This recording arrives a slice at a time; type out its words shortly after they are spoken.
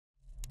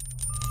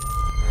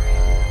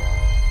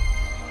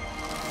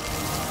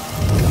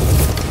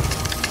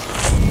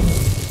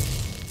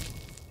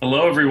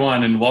Hello,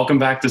 everyone, and welcome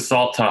back to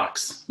SALT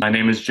Talks. My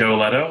name is Joe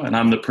Eletto, and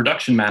I'm the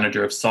production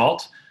manager of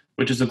SALT,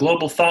 which is a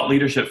global thought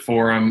leadership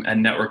forum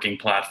and networking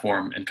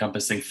platform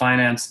encompassing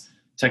finance,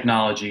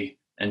 technology,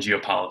 and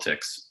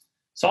geopolitics.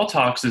 SALT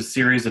Talks is a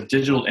series of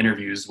digital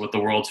interviews with the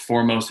world's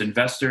foremost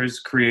investors,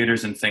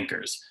 creators, and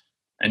thinkers.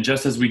 And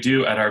just as we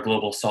do at our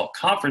global SALT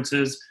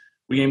conferences,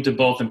 we aim to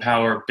both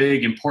empower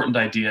big, important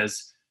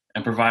ideas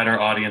and provide our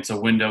audience a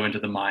window into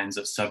the minds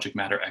of subject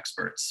matter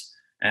experts.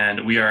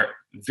 And we are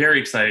very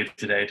excited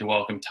today to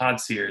welcome Todd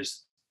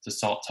Sears to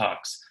SALT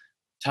Talks.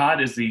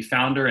 Todd is the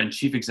founder and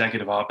chief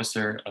executive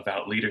officer of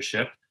Out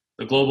Leadership,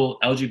 the global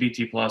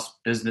LGBT plus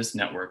business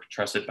network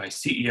trusted by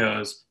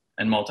CEOs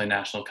and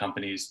multinational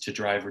companies to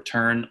drive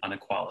return on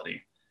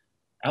equality.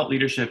 Out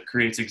Leadership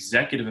creates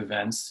executive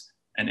events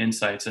and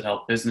insights that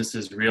help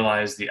businesses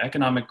realize the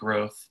economic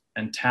growth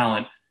and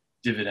talent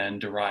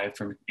dividend derived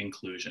from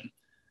inclusion.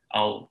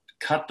 I'll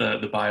cut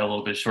the bio a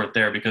little bit short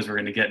there because we're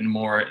going to get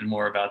more and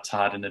more about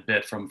Todd in a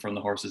bit from the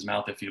horse's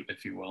mouth, if you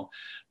will.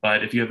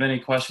 But if you have any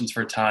questions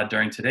for Todd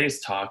during today's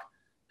talk,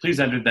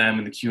 please enter them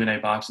in the Q&A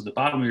box at the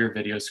bottom of your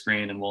video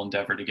screen, and we'll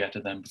endeavor to get to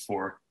them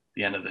before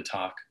the end of the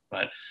talk.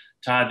 But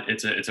Todd,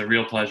 it's a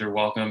real pleasure.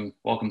 Welcome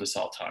to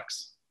SALT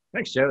Talks.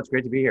 Thanks, Joe. It's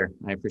great to be here.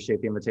 I appreciate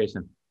the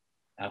invitation.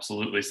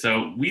 Absolutely.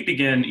 So we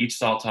begin each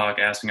SALT Talk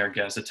asking our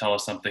guests to tell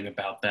us something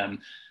about them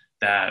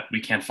that we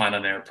can't find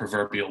on their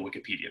proverbial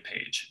Wikipedia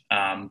page.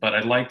 But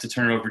I'd like to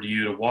turn it over to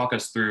you to walk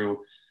us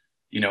through,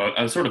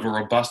 a sort of a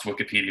robust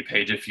Wikipedia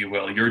page, if you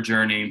will, your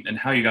journey and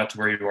how you got to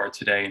where you are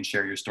today, and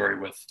share your story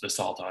with the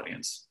SALT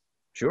audience.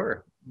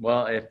 Sure.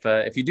 Well,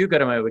 if you do go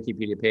to my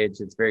Wikipedia page,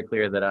 it's very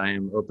clear that I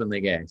am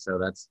openly gay. So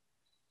that's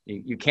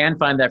you can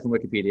find that from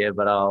Wikipedia,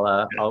 but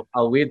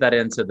I'll weave that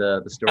into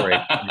the story.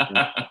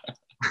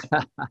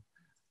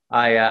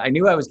 I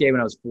knew I was gay when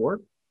I was 4.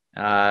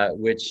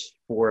 Which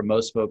for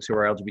most folks who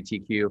are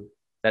LGBTQ,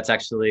 that's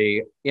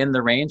actually in the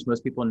range.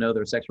 Most people know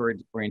their sexual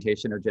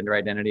orientation or gender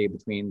identity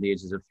between the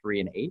ages of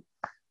 3 and 8.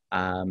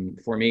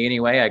 For me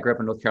anyway, I grew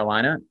up in North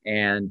Carolina,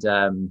 and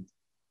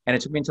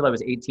it took me until I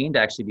was 18 to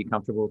actually be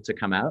comfortable to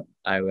come out.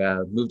 I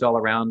moved all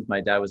around.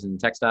 My dad was in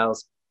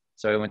textiles,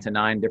 so I went to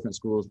 9 different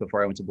schools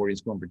before I went to boarding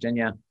school in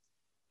Virginia.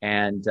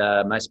 And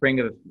my spring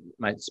of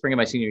my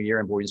senior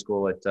year in boarding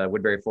school at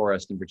Woodbury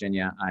Forest in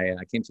Virginia, I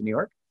came to New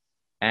York.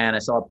 And I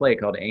saw a play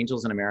called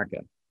Angels in America,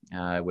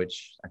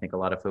 which I think a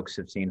lot of folks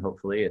have seen,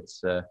 hopefully.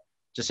 It's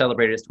just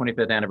celebrated its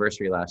 25th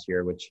anniversary last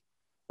year,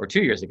 or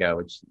 2 years ago,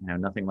 which,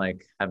 nothing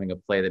like having a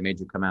play that made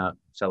you come out,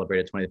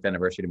 celebrate a 25th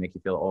anniversary to make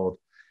you feel old.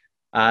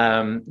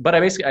 But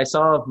I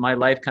saw my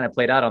life kind of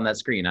played out on that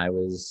screen. I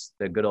was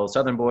the good old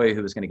Southern boy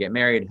who was going to get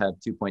married, have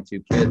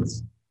 2.2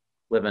 kids,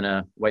 live in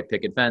a white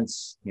picket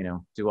fence,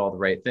 do all the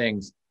right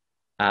things.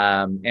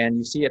 And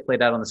you see it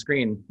played out on the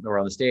screen or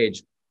on the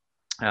stage.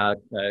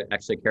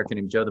 Actually a character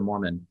named Joe the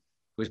Mormon,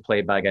 who's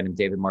played by a guy named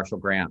David Marshall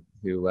Grant,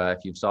 who, if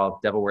you saw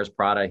Devil Wears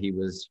Prada, he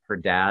was her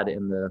dad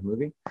in the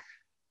movie.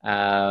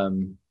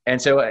 And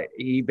so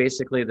he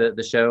basically,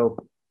 the show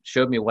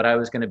showed me what I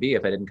was going to be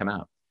if I didn't come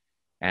out.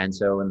 And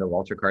so in the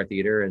Walter Carr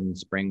Theater in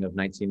spring of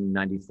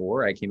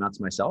 1994, I came out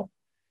to myself,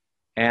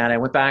 and I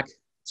went back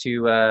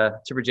to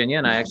Virginia,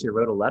 and I actually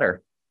wrote a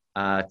letter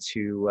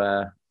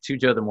to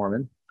Joe the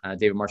Mormon,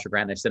 David Marshall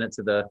Grant, and I sent it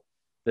to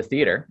the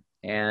theater.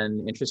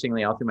 And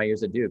interestingly, all through my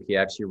years at Duke, he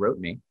actually wrote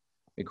me.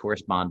 We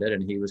corresponded,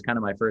 and he was kind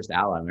of my first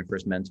ally, my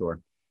first mentor.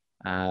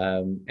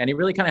 And he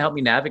really kind of helped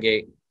me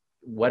navigate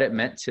what it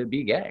meant to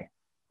be gay.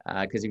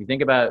 Because if you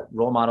think about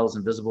role models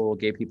and visible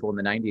gay people in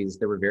the 90s,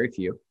 there were very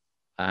few.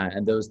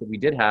 And those that we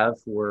did have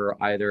were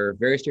either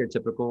very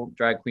stereotypical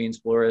drag queens,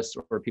 florists,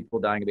 or people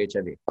dying of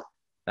HIV.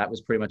 That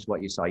was pretty much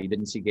what you saw. You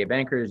didn't see gay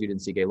bankers, you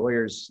didn't see gay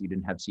lawyers, you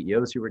didn't have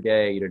CEOs who were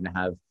gay, you didn't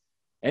have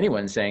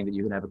anyone saying that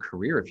you can have a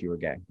career if you were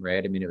gay,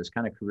 right? I mean, it was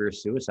kind of career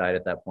suicide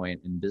at that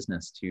point in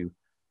business to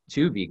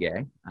be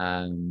gay.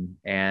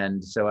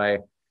 And so I,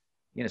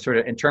 sort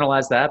of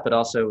internalized that, but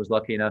also was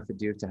lucky enough at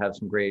Duke to have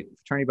some great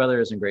fraternity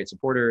brothers and great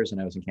supporters. And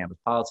I was in campus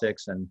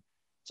politics. And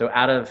so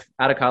out of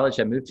college,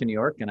 I moved to New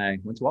York and I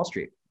went to Wall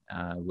Street,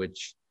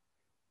 which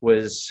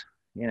was,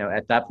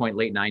 at that point,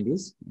 late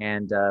 90s.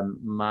 And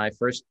my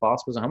first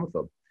boss was a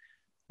homophobe.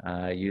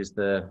 Used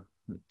the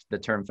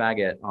term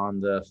faggot on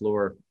the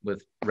floor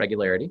with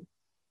regularity.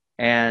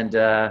 And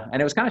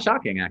it was kind of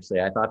shocking,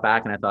 actually. I thought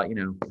back and I thought,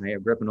 I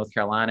grew up in North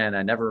Carolina and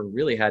I never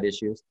really had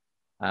issues.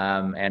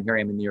 And here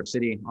I am in New York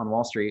City on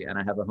Wall Street and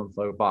I have a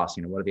homophobic boss.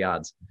 What are the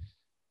odds?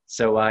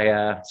 So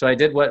I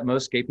did what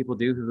most gay people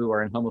do who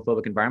are in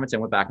homophobic environments. I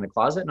went back in the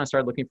closet and I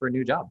started looking for a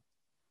new job.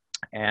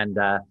 And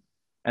the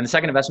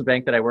second investment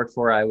bank that I worked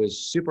for, I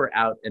was super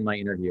out in my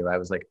interview. I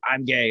was like,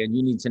 I'm gay and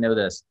you need to know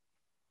this.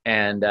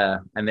 And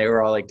they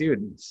were all like,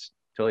 dude, it's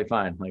totally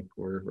fine. Like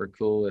we're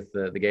cool with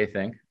the gay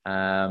thing.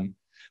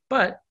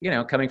 But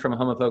coming from a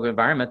homophobic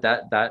environment,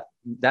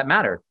 that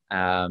mattered.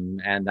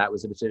 And that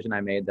was a decision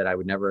I made that I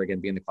would never again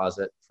be in the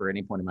closet for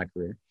any point in my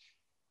career.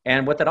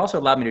 And what that also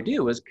allowed me to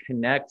do was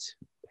connect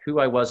who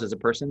I was as a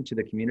person to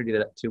the community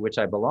to which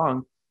I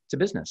belong to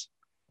business.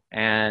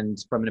 And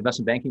from an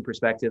investment banking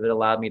perspective, it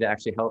allowed me to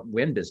actually help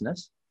win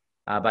business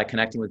by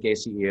connecting with gay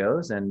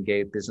CEOs and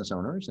gay business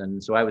owners.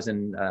 And so I was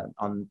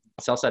on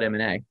sell-side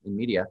M&A in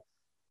media,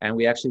 and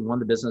we actually won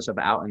the business of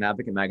Out and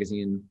Advocate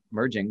magazine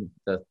merging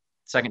the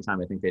second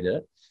time I think they did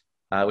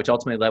it, which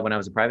ultimately led when I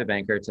was a private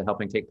banker to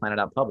helping take Planet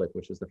Out public,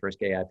 which was the first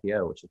gay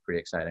IPO, which was pretty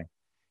exciting.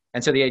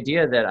 And so the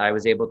idea that I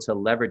was able to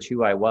leverage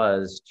who I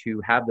was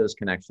to have those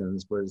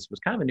connections was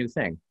kind of a new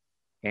thing.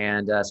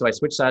 And so I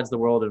switched sides of the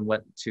world and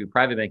went to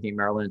private banking at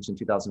Merrill Lynch in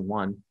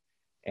 2001.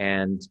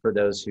 And for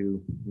those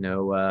who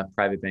know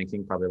private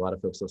banking, probably a lot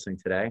of folks listening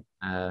today,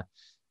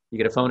 you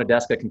get a phone, a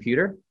desk, a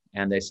computer,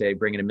 and they say,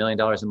 bring in $1 million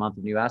a month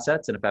of new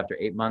assets. And if after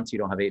 8 months you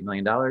don't have $8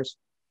 million,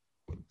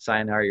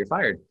 sayonara, you're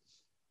fired.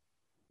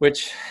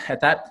 Which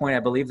at that point, I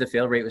believe the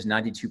fail rate was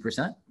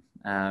 92%.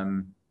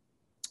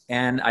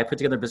 And I put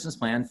together a business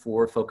plan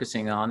for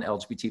focusing on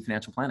LGBT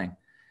financial planning.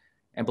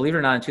 And believe it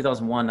or not, in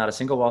 2001, not a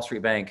single Wall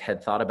Street bank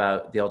had thought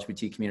about the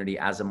LGBT community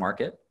as a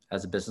market,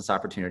 as a business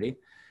opportunity.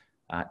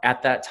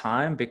 At that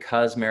time,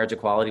 because marriage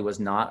equality was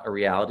not a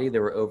reality,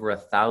 there were over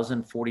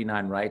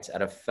 1,049 rights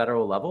at a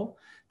federal level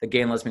that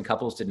gay and lesbian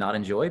couples did not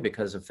enjoy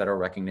because of federal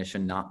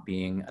recognition not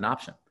being an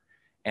option.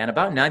 And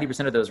about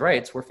 90% of those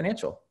rights were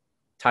financial: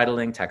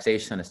 titling,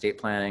 taxation, estate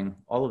planning,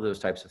 all of those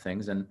types of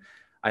things. And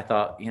I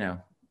thought,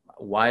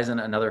 why isn't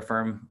another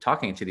firm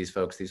talking to these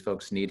folks? These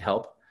folks need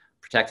help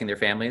protecting their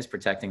families,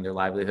 protecting their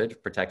livelihood,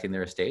 protecting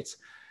their estates.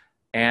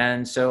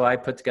 And so I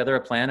put together a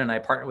plan and I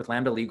partnered with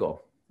Lambda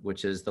Legal,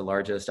 which is the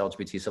largest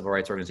LGBT civil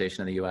rights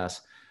organization in the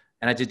US.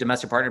 And I did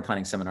domestic partner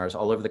planning seminars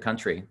all over the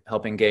country,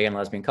 helping gay and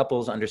lesbian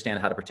couples understand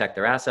how to protect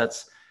their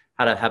assets,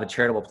 how to have a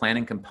charitable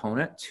planning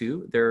component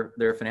to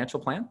their financial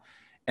plan,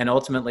 and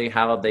ultimately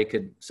how they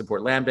could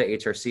support Lambda,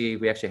 HRC.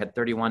 We actually had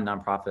 31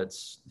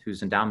 nonprofits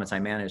whose endowments I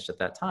managed at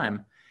that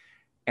time.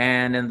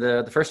 And in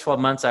the first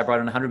 12 months, I brought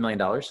in $100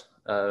 million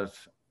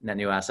of net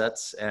new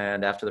assets.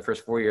 And after the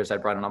first 4 years, I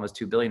brought in almost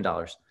 $2 billion,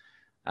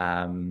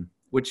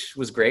 which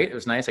was great. It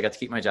was nice. I got to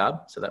keep my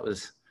job. So that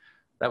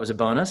was a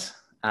bonus.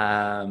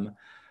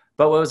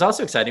 But what was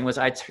also exciting was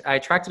I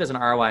tracked it as an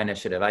ROI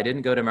initiative. I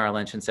didn't go to Merrill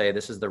Lynch and say,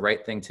 this is the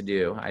right thing to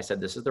do. I said,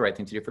 this is the right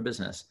thing to do for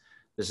business.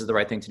 This is the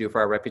right thing to do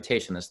for our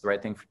reputation. This is the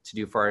right thing to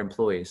do for our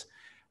employees.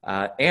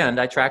 And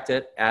I tracked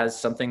it as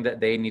something that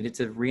they needed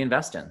to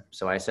reinvest in.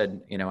 So I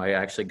said, I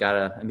actually got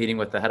a meeting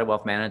with the head of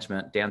wealth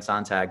management, Dan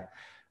Sontag,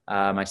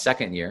 my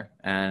second year.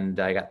 And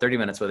I got 30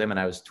 minutes with him and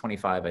I was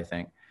 25, I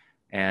think.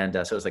 And so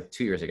it was like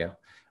 2 years ago.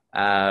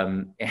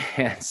 And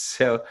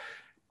so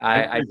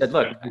I said,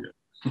 look,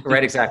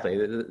 right, exactly.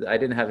 I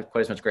didn't have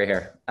quite as much gray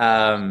hair.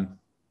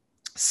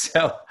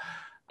 So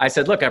I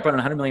said, look, I brought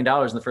in $100 million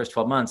in the first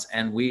 12 months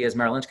and we as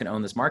Merrill Lynch can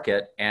own this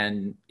market.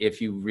 And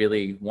if you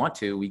really want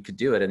to, we could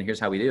do it. And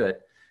here's how we do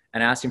it.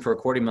 And I asked him for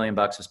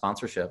 $250,000 of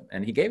sponsorship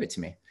and he gave it to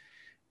me.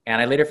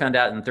 And I later found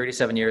out in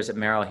 37 years at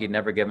Merrill, he'd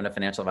never given a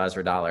financial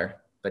advisor $1,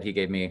 but he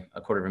gave me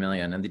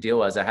 $250,000. And the deal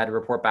was I had to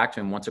report back to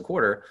him once a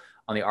quarter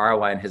on the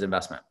ROI in his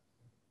investment.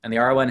 And the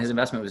ROI in his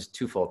investment was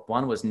twofold.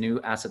 One was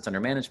new assets under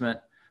management,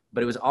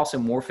 but it was also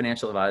more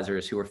financial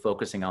advisors who were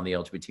focusing on the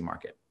LGBT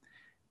market.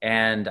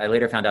 And I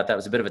later found out that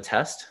was a bit of a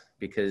test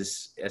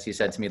because, as he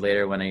said to me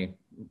later when he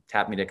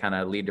tapped me to kind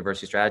of lead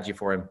diversity strategy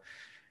for him,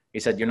 he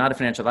said, you're not a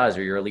financial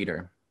advisor, you're a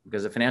leader.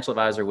 Because a financial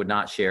advisor would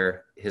not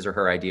share his or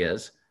her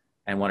ideas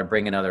and want to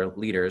bring in other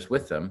leaders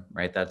with them,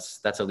 right?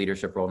 That's a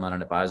leadership role, not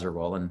an advisor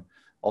role. And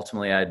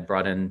ultimately, I'd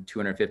brought in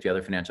 250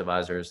 other financial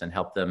advisors and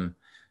helped them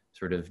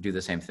sort of do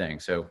the same thing.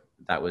 So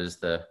that was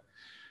the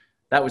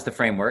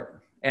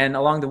framework. And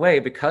along the way,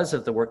 because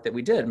of the work that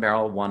we did,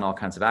 Merrill won all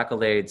kinds of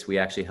accolades. We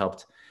actually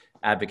helped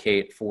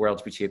advocate for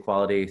LGBT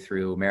equality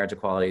through marriage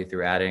equality,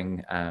 through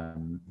adding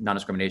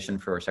non-discrimination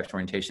for sexual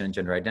orientation and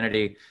gender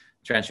identity,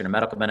 transgender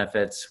medical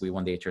benefits. We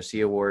won the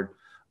HRC award,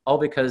 all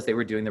because they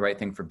were doing the right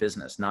thing for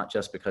business, not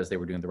just because they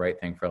were doing the right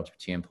thing for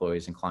LGBT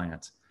employees and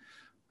clients.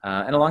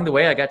 And along the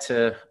way, I got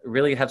to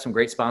really have some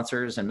great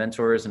sponsors and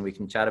mentors, and we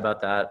can chat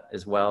about that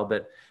as well.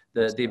 But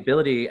the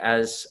ability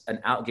as an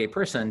out gay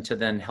person to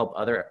then help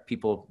other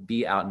people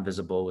be out and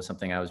visible was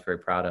something I was very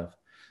proud of.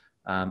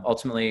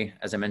 Ultimately,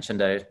 as I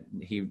mentioned,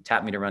 he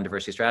tapped me to run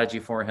diversity strategy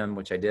for him,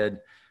 which I did.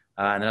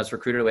 And then I was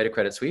recruited away to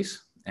Credit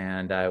Suisse,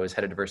 and I was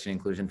head of diversity and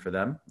inclusion for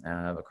them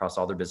across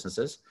all their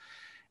businesses.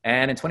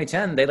 And in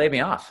 2010, they laid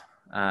me off,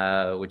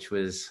 which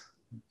was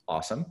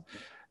awesome.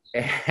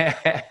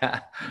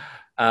 And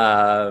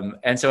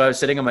so I was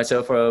sitting on my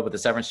sofa with a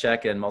severance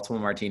check and multiple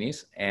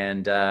martinis.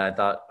 And I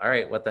thought, all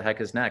right, what the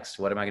heck is next?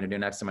 What am I going to do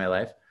next in my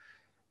life?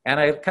 And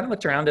I kind of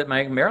looked around at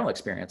my Merrill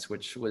experience,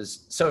 which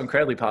was so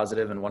incredibly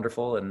positive and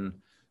wonderful. And,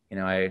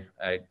 I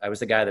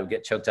was the guy that would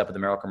get choked up at the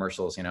Merrill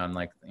commercials. I'm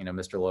like,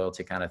 Mr.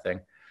 Loyalty kind of thing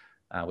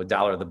with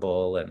Dollar the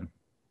Bull. And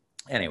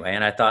anyway,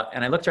 and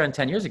I looked around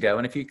 10 years ago.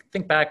 And if you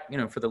think back,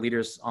 for the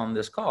leaders on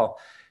this call,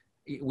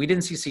 we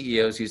didn't see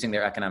CEOs using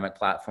their economic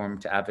platform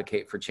to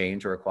advocate for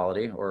change or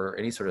equality or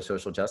any sort of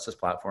social justice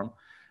platform.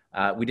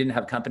 We didn't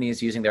have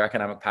companies using their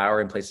economic power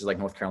in places like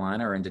North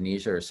Carolina or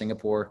Indonesia or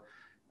Singapore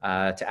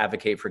to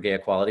advocate for gay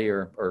equality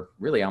or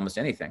really almost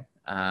anything.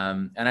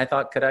 And I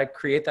thought, could I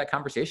create that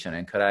conversation?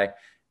 And could I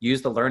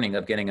use the learning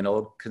of getting an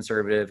old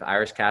conservative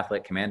Irish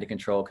Catholic command and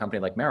control company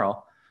like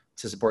Merrill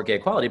to support gay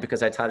equality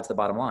because I tied it to the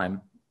bottom line.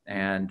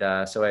 And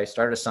so I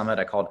started a summit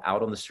I called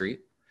Out on the Street.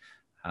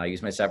 I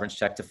used my severance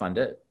check to fund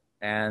it.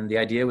 And the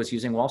idea was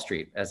using Wall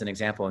Street as an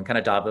example, and kind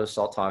of Davos,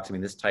 Salt Talks. I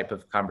mean, this type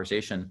of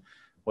conversation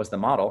was the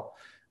model.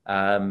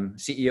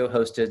 CEO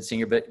hosted,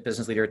 senior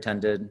business leader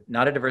attended,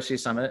 not a diversity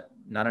summit,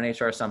 not an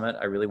HR summit.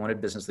 I really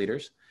wanted business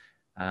leaders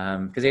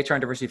because HR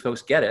and diversity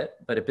folks get it,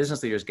 but if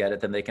business leaders get it,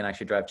 then they can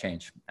actually drive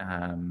change.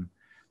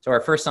 So our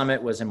first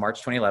summit was in March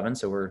 2011.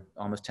 So we're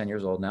almost 10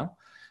 years old now.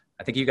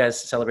 I think you guys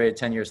celebrated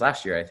 10 years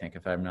last year, I think,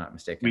 if I'm not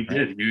mistaken. We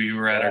did. You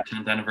were at our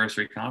 10th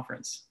anniversary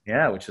conference.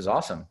 Yeah, which was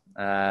awesome.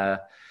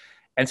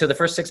 And so the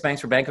first 6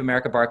 banks were Bank of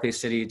America, Barclays,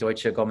 Citi,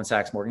 Deutsche, Goldman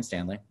Sachs, Morgan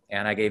Stanley.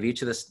 And I gave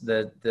each of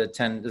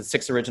the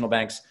 6 original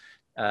banks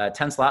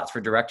 10 slots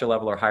for director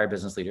level or higher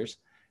business leaders.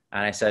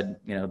 And I said,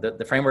 you know,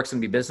 the framework's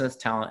going to be business,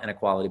 talent, and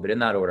equality, but in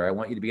that order. I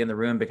want you to be in the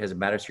room because it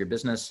matters to your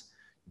business.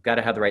 You've got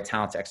to have the right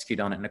talent to execute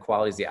on it. And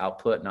equality is the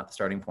output, not the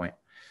starting point.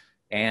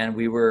 And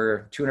we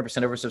were 200%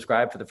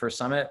 oversubscribed for the first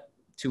summit.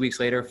 2 weeks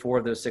later, 4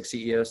 of those 6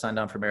 CEOs signed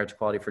on for marriage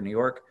equality for New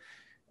York.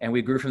 And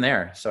we grew from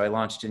there. So I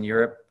launched in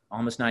Europe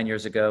almost 9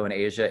 years ago, in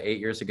Asia 8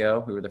 years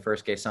ago. We were the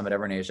first gay summit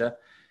ever in Asia,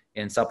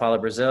 in Sao Paulo,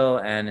 Brazil,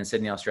 and in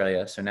Sydney,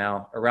 Australia. So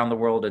now around the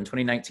world, in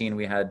 2019,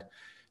 we had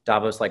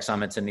Davos-like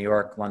summits in New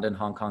York, London,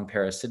 Hong Kong,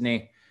 Paris,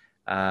 Sydney.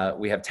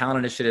 We have talent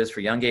initiatives for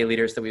young gay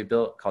leaders that we've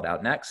built called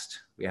Out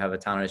Next. We have a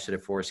talent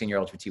initiative for senior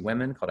LGBT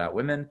women called Out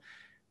Women.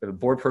 We have a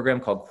board program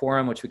called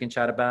Quorum, which we can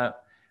chat about,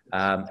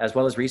 as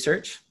well as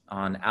research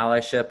on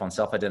allyship, on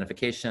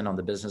self-identification, on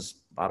the business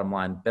bottom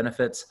line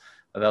benefits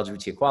of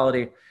LGBT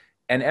equality.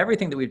 And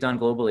everything that we've done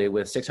globally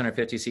with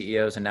 650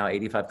 CEOs and now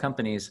 85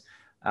 companies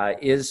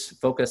is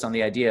focused on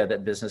the idea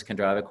that business can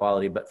drive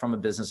equality, but from a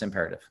business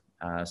imperative.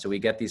 So we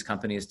get these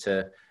companies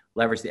to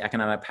leverage the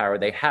economic power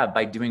they have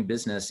by doing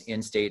business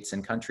in states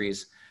and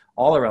countries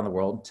all around the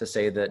world to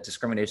say that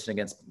discrimination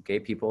against gay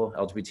people,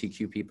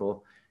 LGBTQ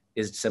people,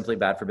 is simply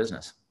bad for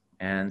business.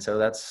 And so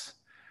that's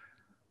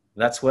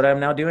what I'm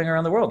now doing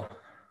around the world.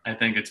 I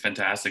think it's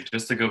fantastic.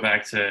 Just to go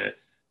back to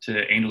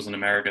Angels in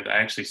America, I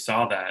actually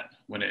saw that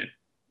when it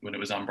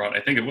was on Broadway.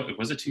 I think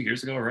was it 2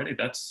 years ago already?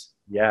 The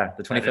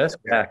 25th.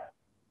 Yeah.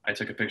 I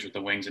took a picture with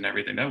the wings and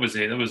everything. That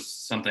was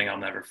something I'll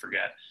never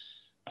forget.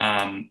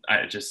 I don't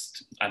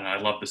know. I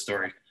love the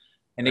story.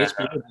 And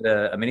HBO did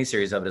a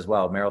miniseries of it as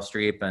well. Meryl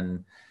Streep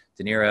and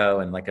De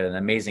Niro and like an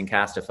amazing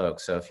cast of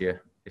folks. So if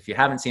you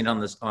haven't seen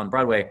it on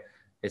Broadway,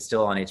 it's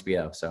still on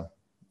HBO. So.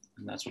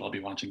 And that's what I'll be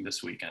watching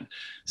this weekend.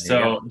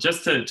 So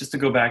just to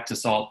go back to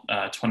SALT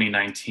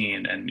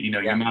 2019, and you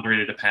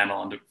moderated a panel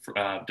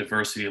on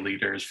diversity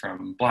leaders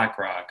from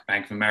BlackRock,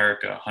 Bank of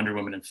America, 100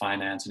 Women in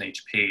Finance, and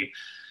HP.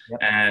 Yep.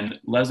 And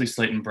Leslie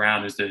Slayton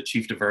Brown, who's the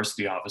Chief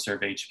Diversity Officer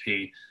of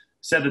HP,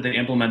 said that they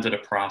implemented a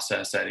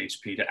process at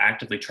HP to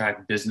actively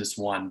track Business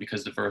One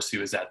because diversity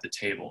was at the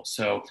table.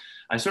 So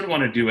I sort of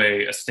want to do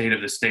a state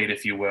of the state,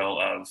 if you will,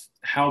 of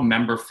how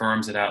member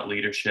firms at Out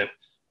Leadership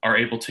are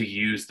able to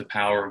use the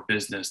power of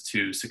business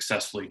to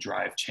successfully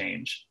drive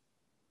change.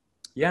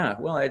 Yeah,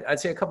 well, I'd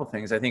say a couple of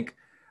things. I think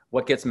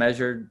what gets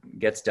measured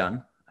gets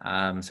done.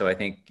 So I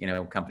think,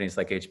 companies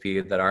like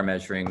HP that are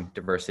measuring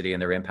diversity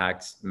and their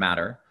impacts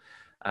matter.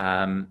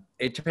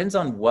 It depends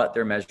on what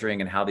they're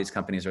measuring and how these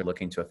companies are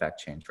looking to affect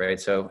change, right?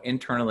 So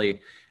internally,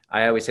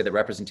 I always say that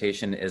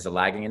representation is a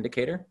lagging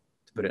indicator,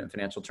 to put it in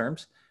financial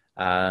terms.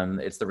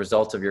 It's the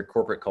result of your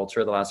corporate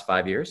culture the last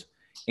 5 years.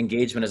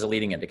 Engagement is a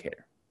leading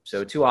indicator.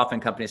 So too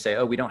often companies say,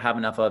 oh, we don't have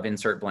enough of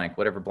insert blank,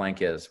 whatever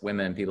blank is,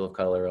 women, people of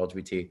color,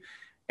 LGBT,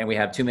 and we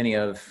have too many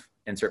of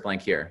insert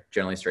blank here,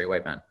 generally straight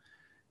white men.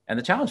 And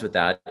the challenge with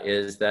that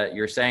is that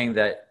you're saying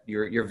that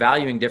you're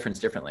valuing difference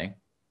differently,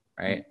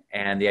 right?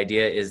 And the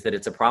idea is that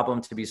it's a problem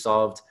to be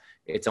solved.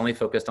 It's only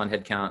focused on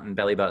headcount and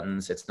belly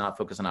buttons. It's not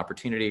focused on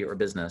opportunity or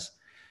business.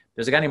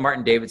 There's a guy named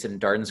Martin Davidson in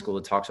Darden School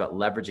that talks about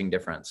leveraging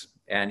difference.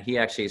 And he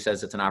actually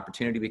says it's an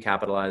opportunity to be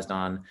capitalized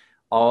on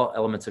all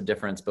elements of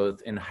difference,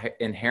 both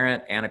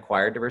inherent and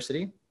acquired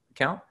diversity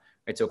count,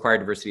 right? So acquired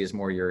diversity is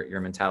more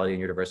your mentality and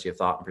your diversity of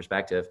thought and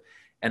perspective.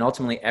 And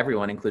ultimately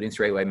everyone, including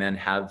straight white men,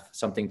 have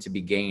something to be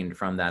gained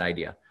from that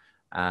idea.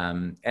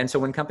 And so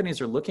when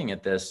companies are looking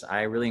at this,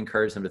 I really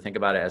encourage them to think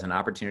about it as an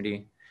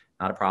opportunity,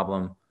 not a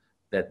problem,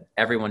 that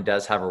everyone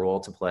does have a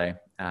role to play.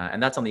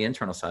 And that's on the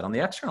internal side. On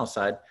the external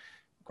side,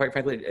 quite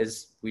frankly,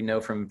 as we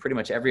know from pretty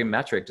much every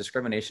metric,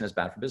 discrimination is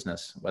bad for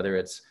business, whether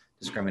it's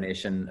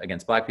discrimination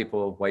against Black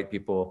people, white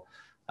people,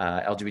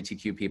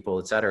 LGBTQ people,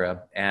 et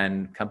cetera.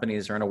 And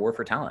companies are in a war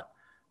for talent.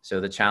 So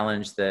the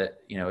challenge that,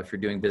 if you're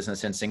doing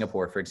business in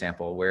Singapore, for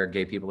example, where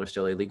gay people are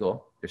still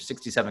illegal, there's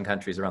 67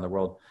 countries around the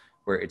world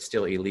where it's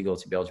still illegal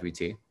to be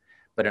LGBT.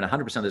 But in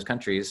 100% of those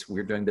countries,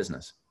 we're doing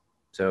business.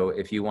 So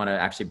if you want to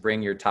actually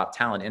bring your top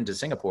talent into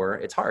Singapore,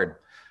 it's hard.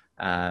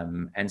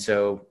 And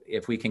so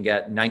if we can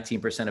get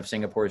 19% of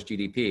Singapore's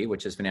GDP,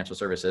 which is financial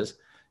services,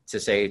 to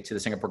say to the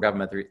Singapore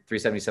government,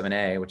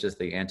 377A, which is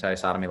the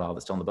anti-sodomy law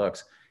that's still in the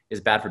books,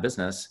 is bad for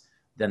business,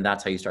 then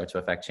that's how you start to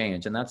affect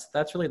change. And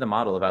that's really the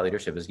model about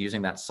leadership, is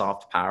using that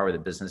soft power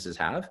that businesses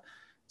have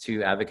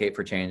to advocate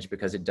for change,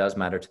 because it does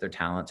matter to their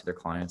talent, to their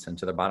clients, and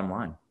to their bottom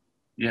line.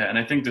 Yeah, and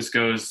I think this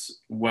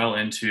goes well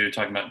into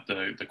talking about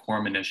the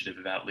Quorum initiative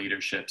about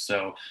leadership.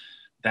 So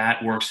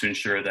that works to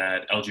ensure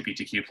that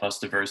LGBTQ plus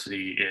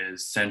diversity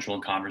is central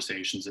in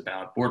conversations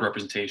about board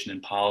representation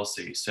and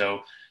policy.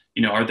 So,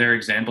 are there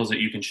examples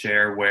that you can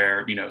share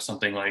where,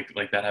 something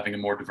like that, having a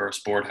more diverse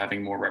board,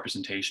 having more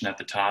representation at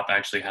the top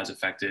actually has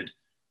affected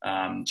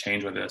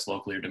change, whether that's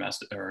locally or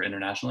domestic or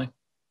internationally?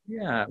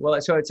 Yeah, well,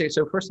 so I'd say,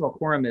 so first of all,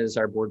 Quorum is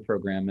our board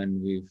program,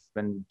 and we've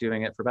been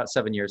doing it for about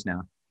 7 years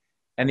now.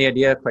 And the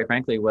idea, quite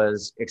frankly,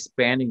 was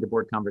expanding the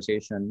board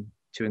conversation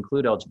to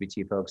include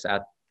LGBT folks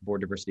at the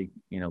board diversity,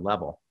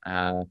 level.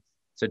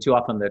 So too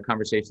often the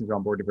conversations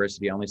around board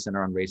diversity only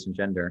center on race and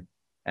gender,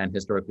 and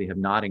historically have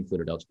not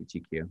included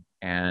LGBTQ.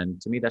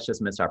 And to me, that's just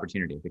a missed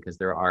opportunity, because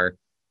there are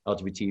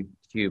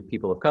LGBTQ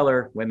people of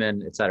color,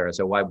 women, et cetera.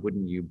 So why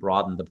wouldn't you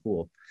broaden the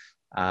pool?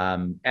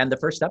 And the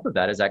first step of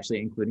that is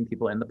actually including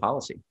people in the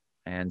policy.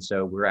 And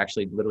so we're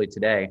actually literally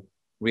today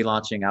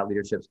relaunching Out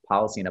Leadership's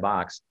Policy in a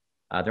Box.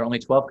 There are only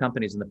 12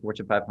 companies in the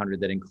Fortune 500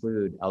 that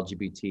include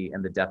LGBT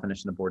in the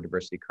definition of board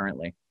diversity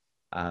currently.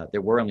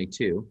 There were only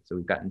 2, so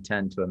we've gotten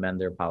 10 to amend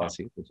their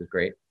policies, which is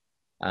great.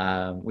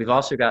 We've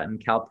also gotten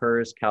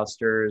CalPERS,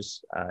 CalSTRS,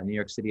 New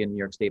York City and New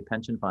York State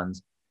pension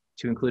funds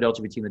to include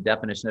LGBT in the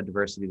definition of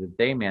diversity that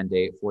they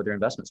mandate for their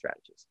investment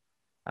strategies.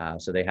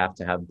 So they have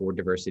to have board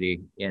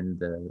diversity in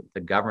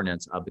the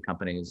governance of the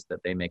companies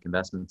that they make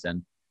investments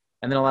in.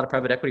 And then a lot of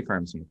private equity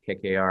firms,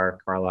 KKR,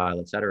 Carlyle,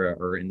 et cetera,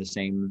 are in the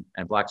same,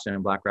 and Blackstone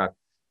and BlackRock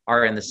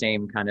are in the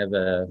same kind of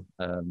a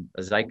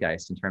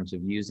zeitgeist in terms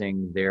of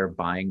using their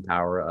buying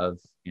power of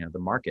the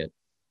market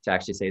to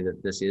actually say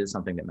that this is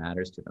something that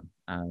matters to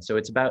them. So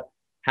it's about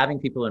having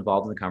people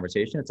involved in the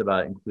conversation. It's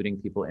about including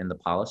people in the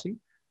policy,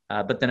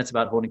 but then it's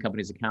about holding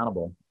companies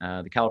accountable.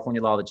 The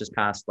California law that just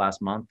passed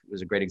last month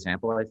was a great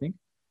example, I think.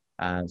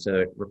 So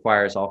it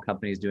requires all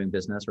companies doing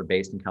business or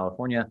based in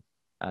California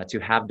to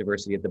have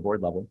diversity at the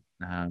board level.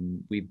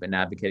 We've been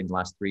advocating the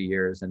last 3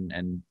 years,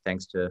 and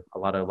thanks to a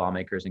lot of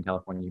lawmakers in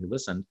California who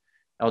listened,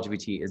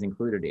 LGBT is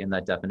included in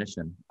that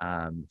definition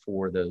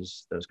for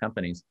those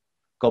companies.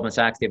 Goldman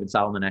Sachs, David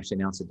Solomon actually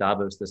announced at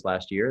Davos this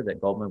last year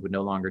that Goldman would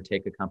no longer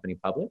take a company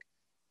public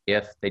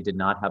if they did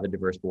not have a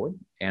diverse board.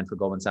 And for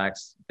Goldman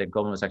Sachs, that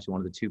Goldman was actually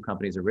one of the 2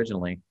 companies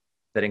originally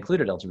that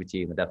included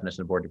LGBT in the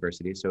definition of board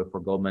diversity. So for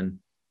Goldman,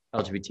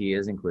 LGBT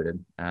is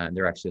included.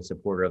 They're actually a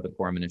supporter of the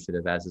Quorum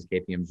initiative, as is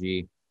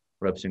KPMG,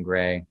 Ropes &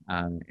 Gray,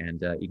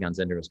 and Egon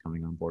Zehnder is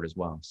coming on board as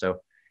well. So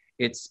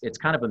it's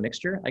kind of a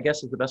mixture, I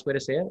guess is the best way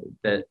to say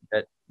it,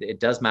 that it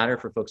does matter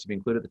for folks to be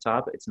included at the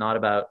top. It's not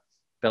about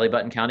belly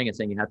button counting and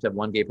saying you have to have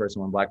 1 gay person,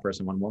 1 Black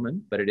person, 1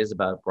 woman, but it is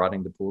about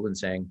broadening the pool and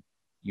saying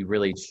you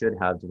really should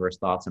have diverse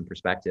thoughts and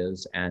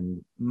perspectives. And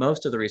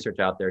most of the research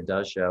out there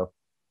does show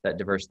that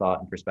diverse thought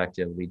and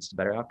perspective leads to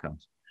better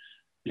outcomes.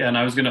 Yeah, and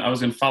I was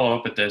gonna follow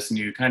up with this, and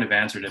you kind of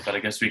answered it, but I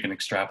guess we can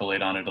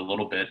extrapolate on it a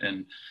little bit.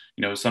 And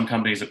some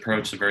companies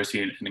approach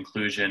diversity and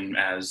inclusion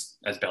as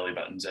belly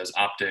buttons, as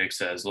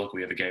optics, as look,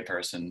 we have a gay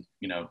person,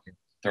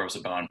 throw us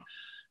a bone.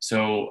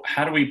 So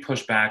how do we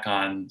push back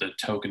on the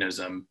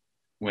tokenism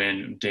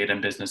when data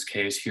and business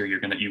case here,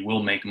 you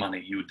will make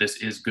money. This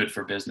is good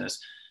for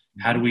business.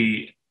 How do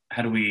we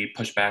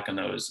push back on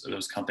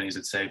those companies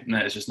that say, no,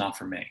 it's just not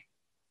for me?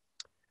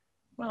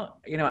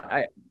 Well,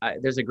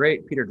 there's a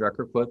great Peter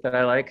Drucker quote that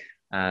I like.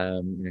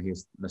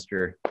 He's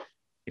Mr.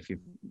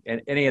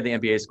 Any of the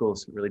MBA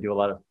schools really do a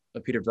lot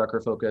of Peter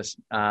Drucker focus.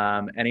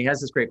 And he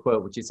has this great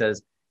quote, which he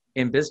says,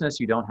 in business,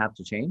 you don't have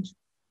to change.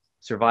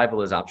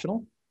 Survival is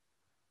optional.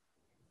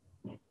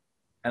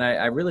 And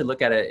I really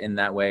look at it in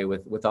that way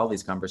with all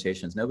these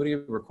conversations. Nobody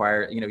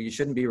you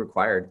shouldn't be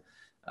required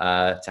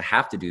to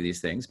have to do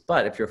these things.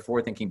 But if you're a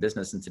forward-thinking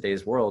business in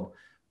today's world,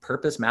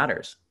 purpose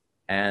matters.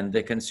 And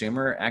the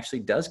consumer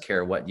actually does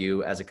care what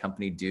you as a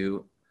company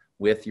do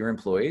with your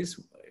employees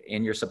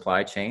in your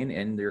supply chain,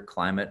 in your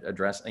climate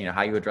address,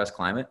 how you address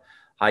climate,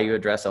 how you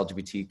address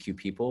LGBTQ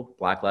people,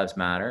 Black Lives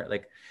Matter.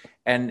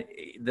 And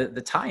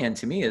the tie-in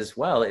to me as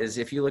well is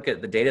if you look at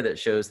the data that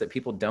shows that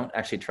people don't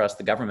actually trust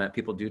the government,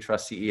 people do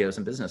trust CEOs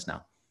in business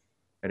now.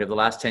 Right? Over the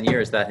last 10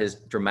 years, that has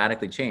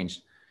dramatically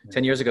changed.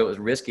 10 years ago, it was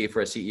risky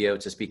for a CEO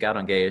to speak out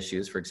on gay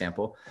issues, for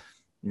example.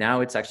 Now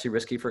it's actually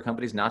risky for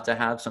companies not to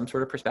have some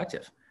sort of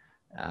perspective.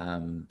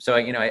 So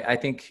I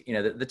think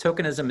the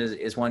tokenism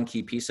is one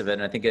key piece of it,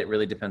 and I think it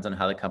really depends on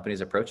how the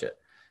companies approach it.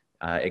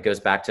 It goes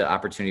back to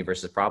opportunity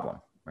versus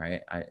problem,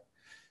 right? A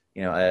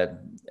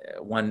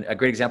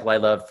great example I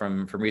love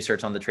from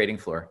research on the trading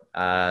floor: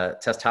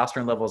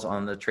 testosterone levels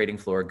on the trading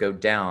floor go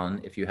down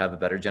if you have a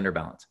better gender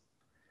balance,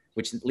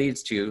 which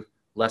leads to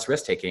less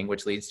risk taking,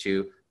 which leads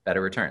to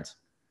better returns,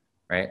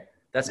 right?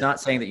 That's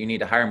not saying that you need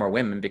to hire more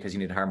women because you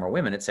need to hire more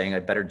women. It's saying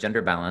a better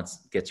gender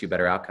balance gets you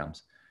better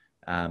outcomes.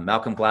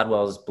 Malcolm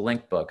Gladwell's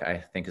Blink book,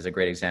 I think, is a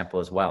great example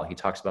as well. He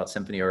talks about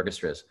symphony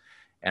orchestras,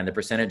 and the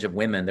percentage of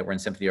women that were in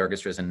symphony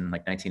orchestras in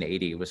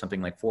 1980 was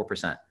something like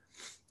 4%.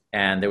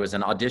 And there was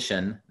an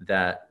audition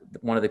that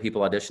one of the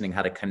people auditioning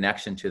had a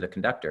connection to the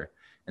conductor.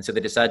 And so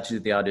they decided to do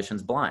the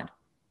auditions blind.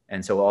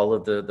 And so all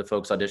of the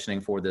folks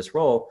auditioning for this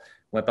role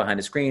went behind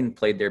a screen,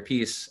 played their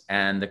piece,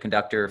 and the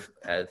conductor,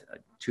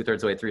 2/3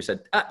 of the way through,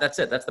 said, that's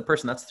it. That's the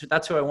person.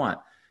 That's who I want.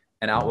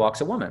 And out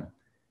walks a woman.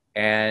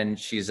 And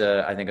she's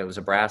I think it was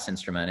a brass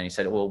instrument. And he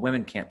said, well,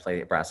 women can't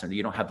play a brass instrument.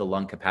 You don't have the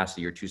lung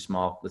capacity. You're too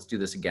small. Let's do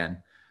this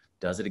again.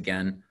 Does it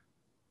again.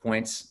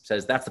 Points,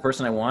 says, that's the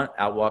person I want.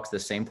 Out walks the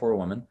same poor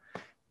woman.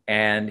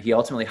 And he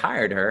ultimately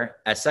hired her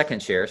as second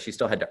chair. She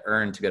still had to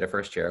earn to go to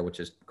first chair, which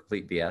is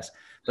complete BS.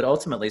 But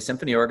ultimately,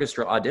 symphony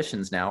orchestra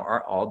auditions now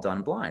are all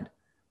done blind.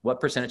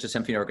 What percentage of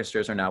symphony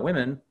orchestras are now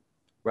women?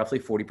 Roughly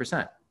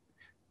 40%.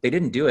 They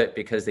didn't do it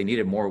because they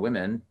needed more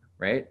women,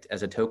 right?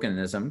 As a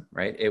tokenism,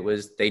 right? It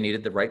was, they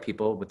needed the right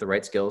people with the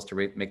right skills to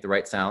make the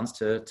right sounds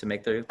to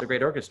make the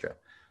great orchestra.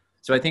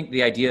 So I think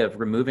the idea of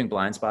removing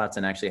blind spots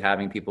and actually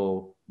having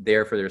people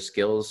there for their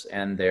skills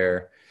and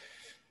their,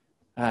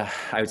 I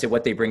would say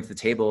what they bring to the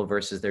table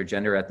versus their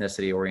gender,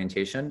 ethnicity,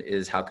 orientation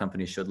is how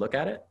companies should look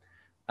at it.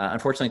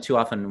 Unfortunately, too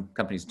often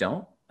companies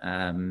don't.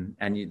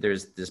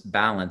 There's this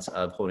balance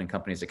of holding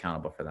companies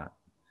accountable for that.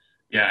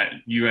 Yeah,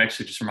 you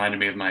actually just reminded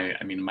me of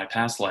in my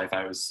past life,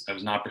 I was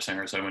an opera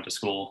singer, so I went to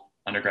school,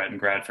 undergrad and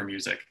grad for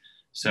music.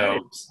 So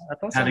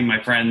awesome. Having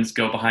my friends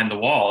go behind the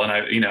wall, and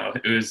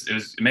it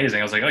was amazing.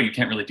 I was like, oh, you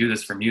can't really do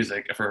this for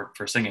music, for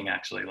singing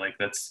actually. Like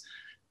I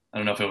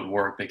don't know if it would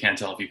work. They can't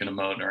tell if you can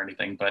emote or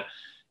anything, but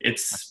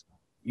it's,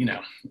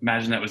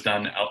 imagine that was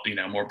done out,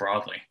 more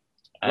broadly.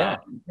 Yeah,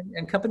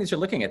 and companies are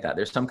looking at that.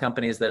 There's some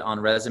companies that on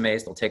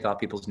resumes, they'll take off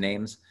people's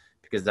names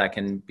because that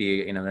can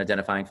be, an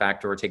identifying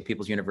factor, or take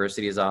people's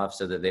universities off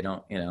so that they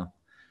don't,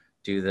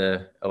 do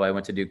the, oh, I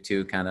went to Duke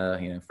too, kind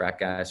of, frat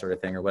guy sort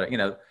of thing or what,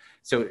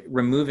 So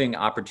removing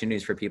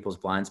opportunities for people's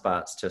blind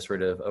spots to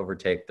sort of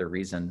overtake the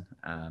reason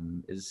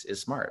is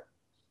smart.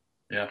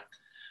 Yeah.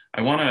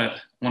 I want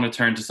to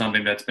turn to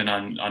something that's been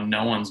on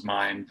no one's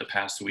mind the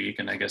past week,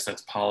 and I guess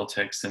that's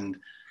politics and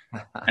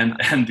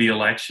the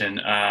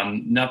election.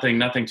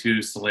 Nothing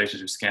too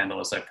salacious or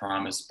scandalous, I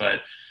promise.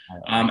 But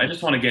I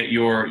just want to get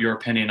your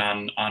opinion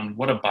on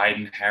what a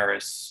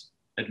Biden-Harris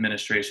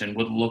administration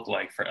would look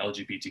like for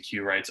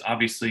LGBTQ rights.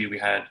 Obviously, we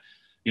had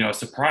a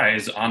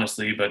surprise,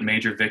 honestly, but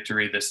major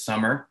victory this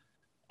summer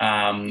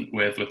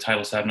with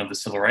Title VII of the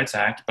Civil Rights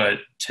Act. But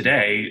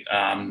today,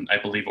 I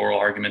believe oral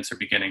arguments are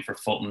beginning for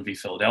Fulton v.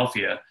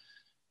 Philadelphia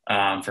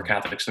for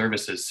Catholic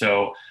services.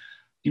 So,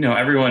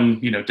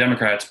 everyone,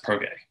 Democrats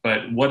pro-gay,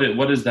 but what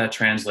does that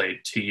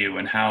translate to you,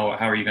 and how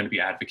are you going to be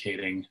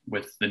advocating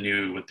with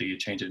the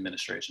change of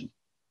administration?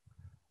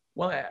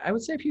 Well, I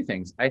would say a few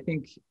things. I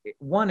think,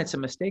 one, it's a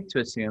mistake to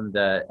assume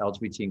that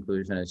LGBT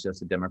inclusion is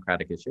just a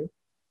Democratic issue.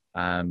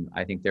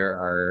 I think there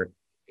are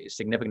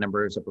significant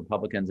numbers of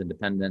Republicans,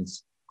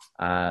 independents,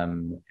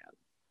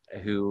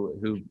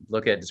 who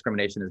look at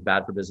discrimination as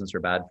bad for business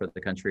or bad for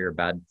the country or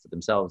bad for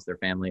themselves, their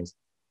families.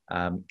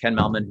 Ken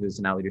Mehlman, who's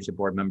a now leadership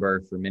board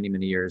member for many,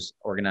 many years,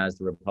 organized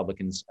the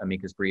Republicans'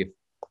 amicus brief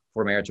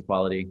for marriage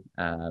equality.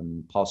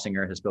 Paul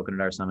Singer has spoken at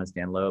our summits,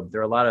 Dan Loeb.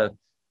 There are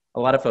a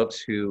lot of folks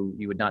who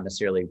you would not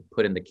necessarily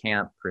put in the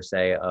camp per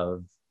se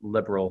of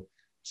liberal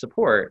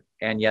support,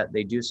 and yet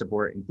they do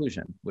support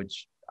inclusion,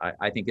 which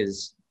I think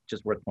is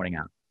just worth pointing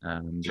out.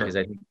 Because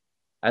I think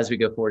as we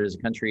go forward as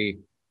a country,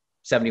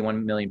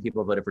 71 million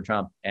people voted for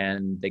Trump,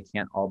 and they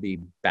can't all be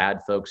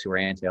bad folks who are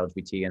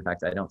anti-LGBT. In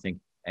fact, I don't think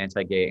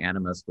anti-gay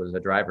animus was a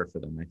driver for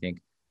them. I think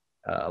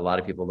a lot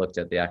of people looked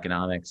at the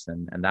economics,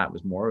 and that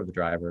was more of the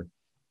driver.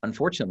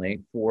 Unfortunately,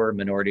 for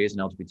minorities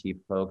and LGBT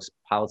folks,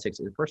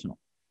 politics is personal.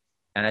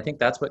 And I think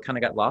that's what kind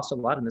of got lost a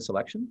lot in this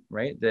election,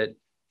 right? That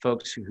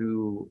folks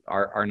who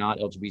are not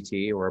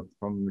LGBT or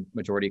from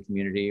majority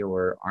community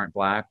or aren't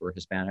Black or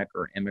Hispanic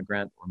or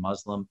immigrant or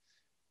Muslim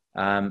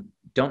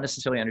don't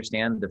necessarily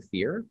understand the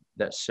fear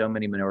that so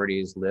many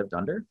minorities lived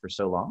under for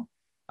so long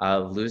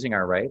of losing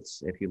our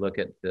rights. If you look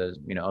at the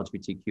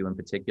LGBTQ in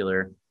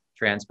particular,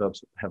 trans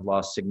folks have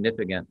lost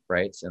significant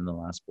rights in the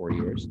last 4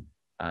 years.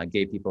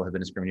 Gay people have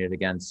been discriminated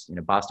against.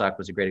 Bostock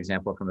was a great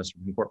example from a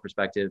Supreme Court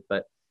perspective,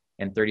 but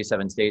in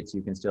 37 states,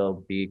 you can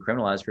still be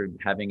criminalized for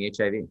having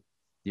HIV.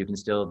 You can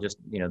still just,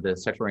 the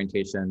sexual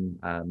orientation,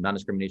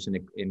 non-discrimination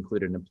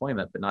included in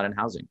employment, but not in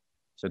housing.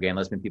 So gay and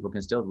lesbian people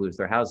can still lose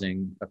their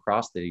housing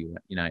across the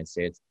United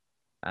States.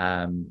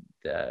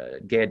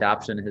 Gay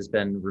adoption has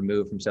been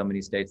removed from so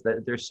many states.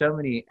 There's so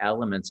many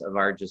elements of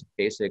our just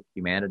basic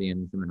humanity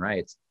and human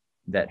rights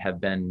that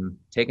have been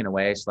taken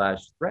away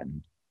 /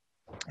 threatened.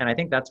 And I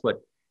think that's what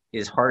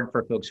is hard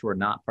for folks who are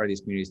not part of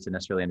these communities to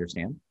necessarily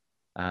understand.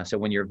 So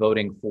when you're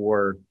voting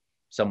for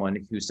someone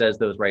who says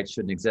those rights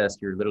shouldn't exist,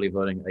 you're literally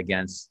voting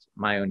against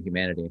my own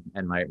humanity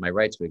and my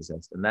right to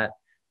exist. And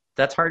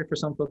that's hard for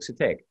some folks to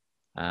take.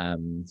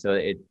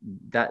 So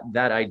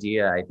that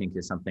idea, I think,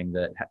 is something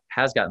that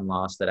has gotten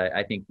lost, that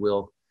I think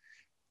will,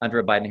 under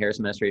a Biden-Harris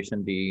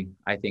administration, be,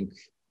 I think,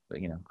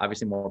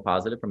 obviously more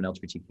positive from an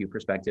LGBTQ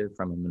perspective,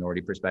 from a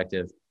minority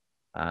perspective.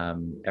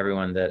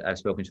 Everyone that I've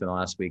spoken to in the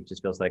last week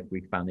just feels like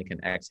we finally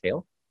can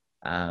exhale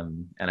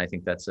And I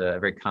think that's a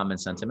very common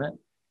sentiment.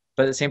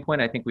 But at the same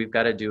point, I think we've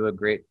got to do a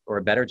great or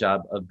a better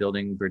job of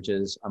building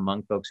bridges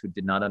among folks who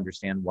did not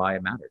understand why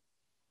it mattered,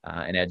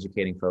 and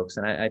educating folks.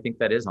 And I think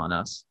that is on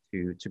us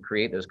to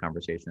create those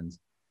conversations.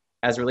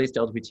 As it relates to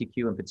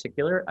LGBTQ in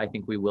particular, I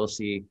think we will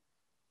see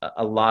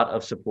a lot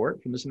of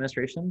support from this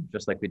administration,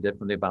 just like we did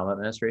from the Obama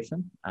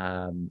administration.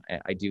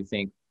 I do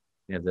think,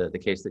 the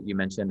case that you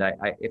mentioned,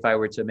 if I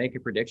were to make a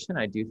prediction,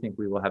 I do think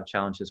we will have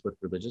challenges with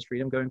religious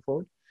freedom going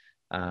forward.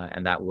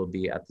 And that will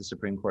be at the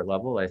Supreme Court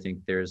level. I think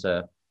there's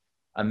a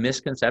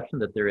misconception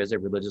that there is a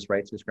religious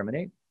right to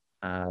discriminate,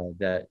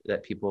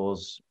 that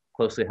people's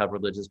closely held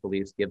religious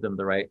beliefs give them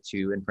the right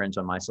to infringe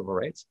on my civil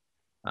rights,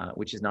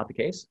 which is not the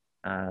case.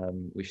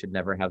 We should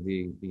never have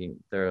the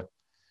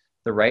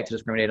right to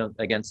discriminate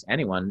against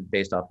anyone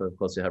based off of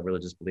closely held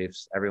religious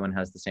beliefs. Everyone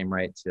has the same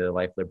right to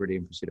life, liberty,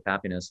 and pursuit of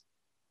happiness.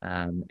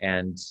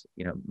 And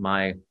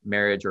my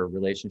marriage or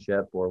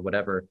relationship or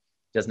whatever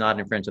does not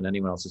infringe on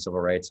anyone else's civil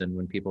rights. And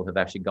when people have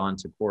actually gone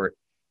to court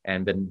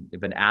and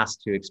been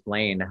asked to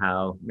explain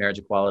how marriage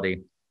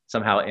equality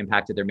somehow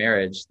impacted their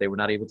marriage, they were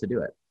not able to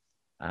do it.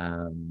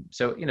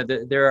 So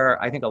there are,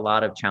 I think, a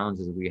lot of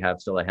challenges we have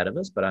still ahead of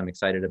us, but I'm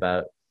excited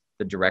about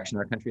the direction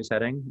our country is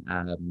heading,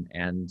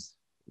 and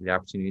the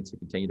opportunity to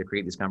continue to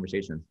create these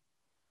conversations.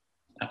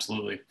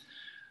 Absolutely.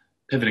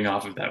 Pivoting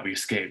off of that, we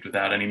escaped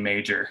without any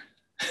major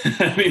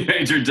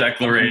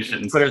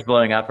declarations. Twitter's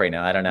blowing up right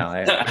now. I don't know.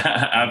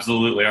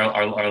 Absolutely.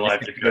 Our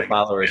lives are going.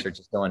 Followers are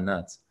just going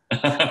nuts.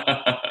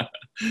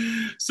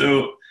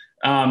 So,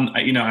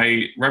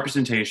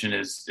 representation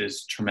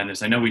is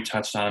tremendous. I know we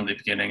touched on it at the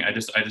beginning. I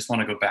just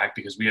want to go back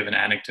because we have an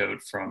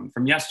anecdote from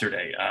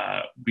yesterday.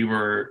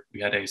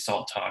 We had a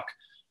SALT talk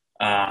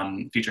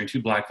featuring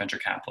 2 Black venture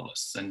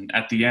capitalists, and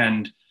at the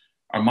end,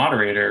 our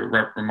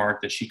moderator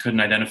remarked that she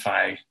couldn't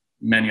identify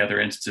many other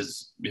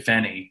instances, if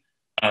any,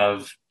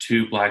 of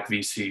 2 Black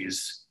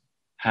VCs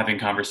having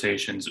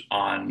conversations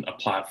on a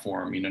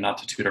platform, not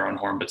to toot our own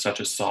horn, but such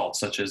as SALT,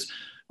 such as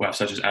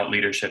Out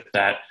Leadership,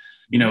 that,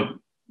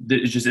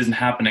 it just isn't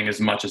happening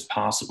as much as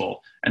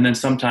possible. And then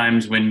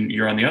sometimes when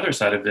you're on the other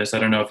side of this, I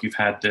don't know if you've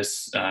had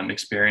this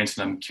experience,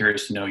 and I'm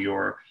curious to know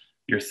your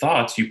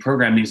thoughts. You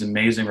program these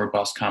amazing,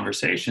 robust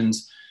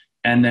conversations,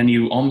 and then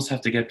you almost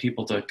have to get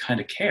people to kind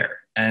of care.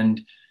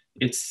 And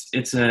it's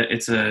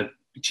a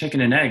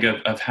chicken and egg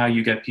of how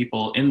you get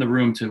people in the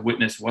room to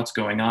witness what's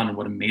going on and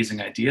what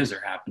amazing ideas are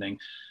happening.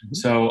 Mm-hmm.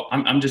 So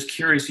I'm just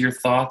curious your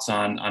thoughts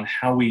on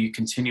how we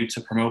continue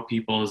to promote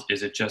people.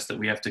 Is it just that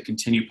we have to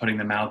continue putting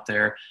them out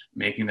there,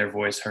 making their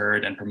voice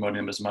heard, and promoting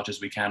them as much as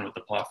we can with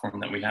the platform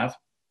that we have?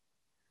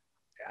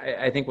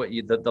 I think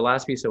the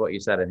last piece of what you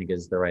said, I think,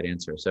 is the right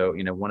answer. So,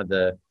 one of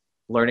the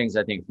learnings,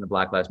 I think, from the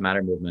Black Lives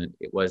Matter movement,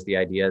 it was the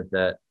idea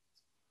that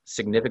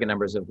significant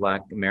numbers of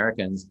Black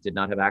Americans did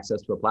not have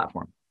access to a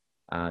platform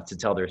to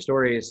tell their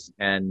stories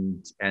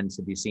and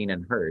to be seen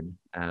and heard,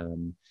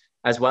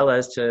 as well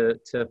as to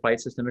fight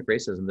systemic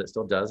racism that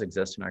still does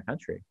exist in our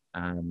country.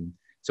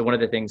 So one of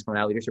the things from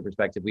an Out Leadership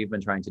perspective we've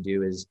been trying to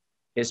do is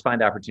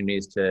find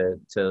opportunities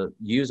to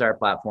use our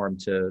platform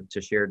to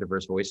share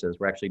diverse voices.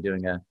 We're actually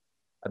doing a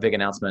big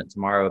announcement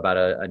tomorrow about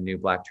a new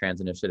Black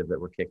trans initiative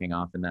that we're kicking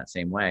off in that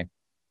same way,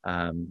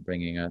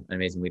 bringing an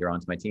amazing leader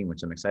onto my team,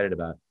 which I'm excited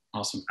about.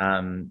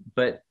 Awesome.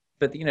 But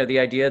the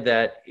idea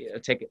that,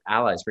 take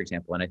allies, for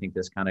example, and I think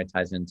this kind of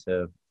ties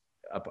into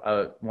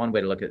one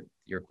way to look at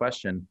your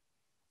question.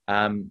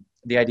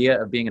 The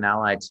idea of being an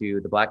ally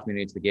to the Black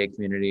community, to the gay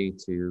community,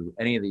 to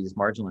any of these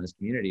marginalized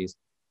communities,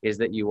 is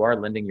that you are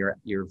lending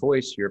your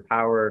voice, your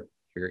power,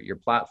 your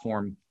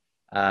platform,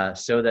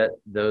 so that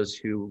those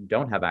who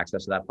don't have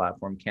access to that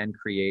platform can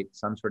create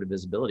some sort of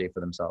visibility for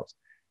themselves,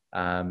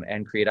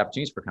 and create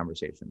opportunities for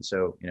conversation.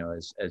 So,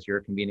 as you're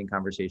convening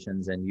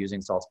conversations and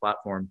using SALT's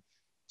platform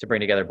to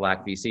bring together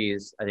Black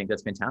VCs, I think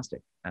that's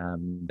fantastic.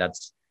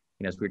 That's,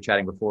 as we were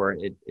chatting before,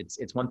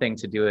 it's one thing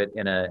to do it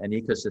in an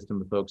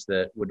ecosystem of folks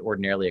that would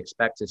ordinarily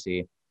expect to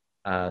see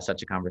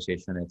such a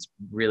conversation. It's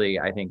really,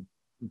 I think,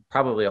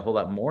 probably a whole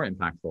lot more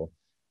impactful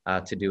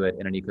to do it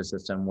in an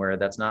ecosystem where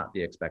that's not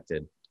the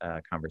expected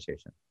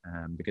conversation,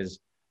 because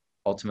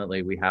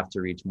ultimately we have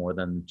to reach more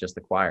than just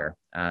the choir.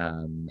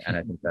 And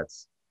I think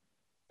that's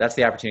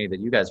the opportunity that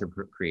you guys are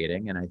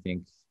creating. And I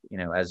think,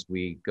 as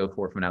we go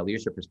forward from an Out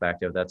Leadership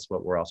perspective, that's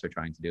what we're also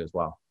trying to do as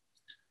well.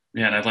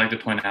 Yeah, and I'd like to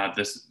point out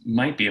this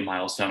might be a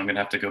milestone. I'm going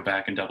to have to go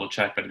back and double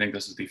check, but I think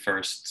this is the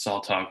first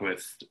SALT Talk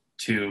with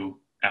 2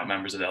 out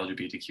members of the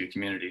LGBTQ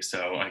community.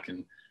 So I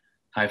can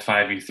high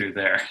five you through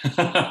there.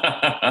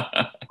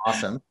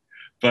 Awesome.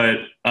 But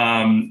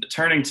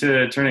turning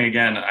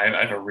again,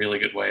 I have a really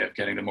good way of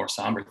getting to more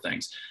somber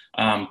things.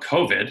 Turning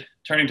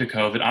to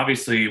COVID,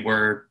 obviously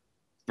we're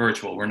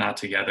virtual, we're not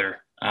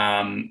together.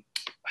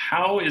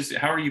 How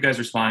are you guys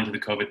responding to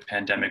the COVID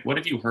pandemic? What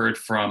have you heard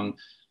from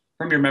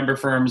your member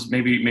firms,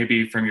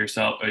 maybe from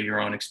yourself, your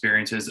own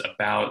experiences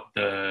about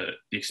the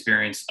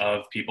experience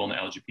of people in the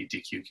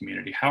LGBTQ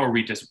community? How are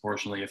we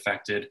disproportionately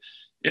affected,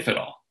 if at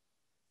all?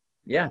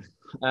 Yeah.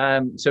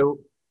 So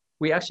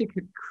We actually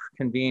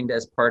convened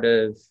as part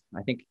of,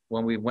 I think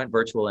when we went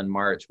virtual in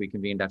March, we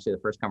convened actually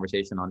the first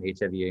conversation on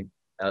HIV,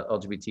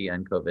 LGBT,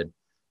 and COVID,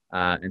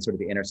 and sort of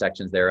the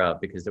intersections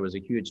thereof, because there was a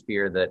huge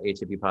fear that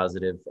HIV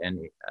positive and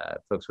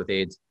folks with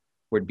AIDS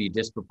would be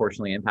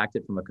disproportionately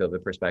impacted from a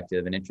COVID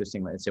perspective. And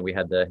interestingly, so we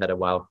had the head of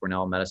Weill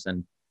Cornell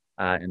Medicine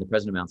and the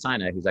president of Mount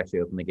Sinai, who's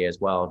actually openly gay as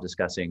well,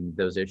 discussing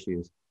those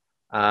issues.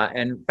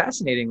 And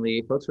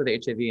fascinatingly, folks with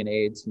HIV and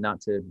AIDS, not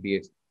to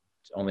be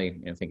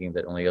only thinking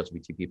that only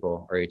LGBT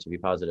people are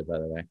HIV positive, by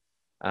the way,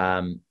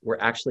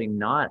 were actually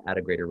not at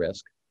a greater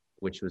risk,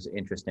 which was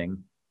interesting,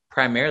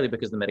 primarily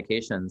because the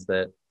medications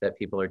that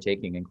people are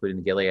taking, including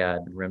the Gilead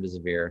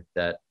remdesivir,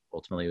 that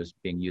ultimately was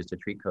being used to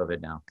treat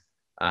COVID now.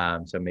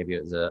 So maybe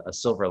it was a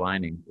silver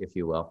lining, if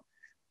you will.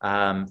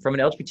 From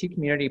an LGBT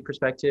community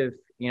perspective,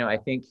 I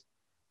think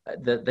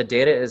the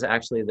data is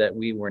actually that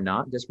we were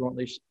not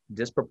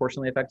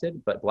disproportionately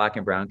affected, but Black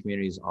and Brown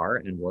communities are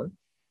and were.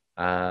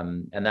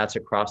 And that's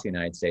across the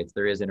United States.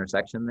 There is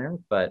intersection there,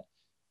 but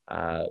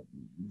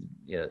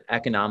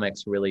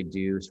economics really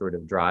do sort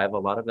of drive a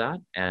lot of that,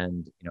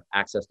 and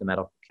access to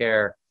medical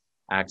care,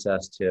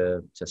 access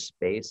to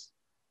space,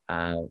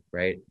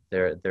 right?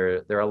 There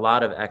are a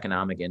lot of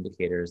economic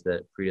indicators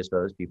that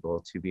predispose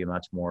people to be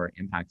much more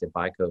impacted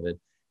by COVID,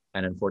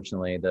 and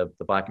unfortunately, the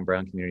Black and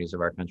Brown communities of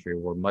our country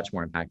were much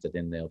more impacted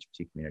than the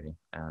LGBT community,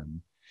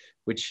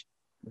 which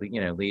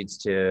leads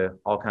to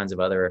all kinds of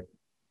other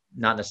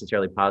not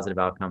necessarily positive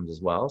outcomes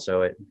as well.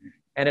 So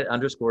it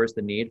underscores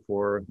the need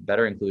for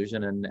better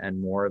inclusion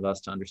and more of us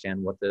to understand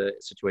what the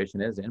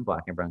situation is in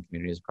Black and Brown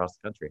communities across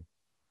the country.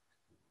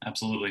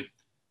 Absolutely.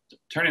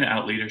 Turning to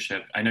Out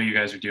Leadership, I know you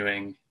guys are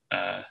doing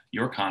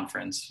your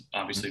conference,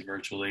 obviously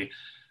virtually.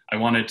 I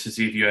wanted to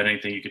see if you had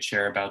anything you could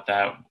share about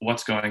that,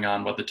 what's going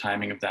on, what the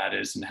timing of that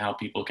is, and how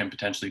people can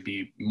potentially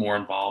be more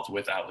involved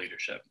with Out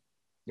Leadership.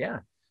 Yeah.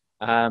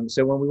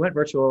 So when we went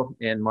virtual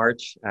in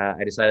March,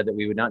 I decided that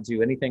we would not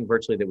do anything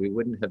virtually that we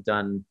wouldn't have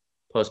done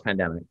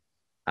post-pandemic.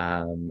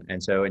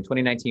 And so in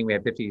 2019, we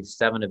had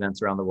 57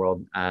 events around the world.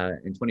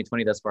 In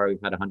 2020, thus far,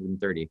 we've had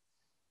 130,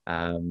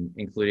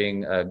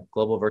 including a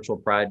global virtual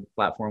Pride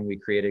platform we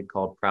created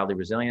called Proudly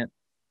Resilient.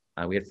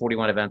 We had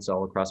 41 events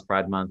all across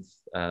Pride Month,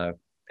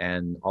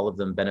 and all of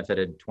them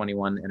benefited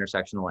 21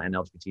 intersectional and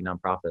LGBT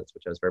nonprofits,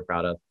 which I was very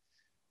proud of.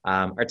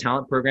 Our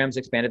talent programs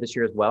expanded this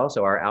year as well.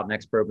 So our Out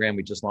Next program,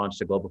 we just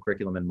launched a global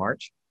curriculum in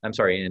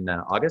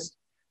August.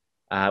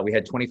 We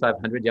had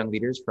 2,500 young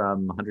leaders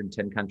from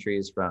 110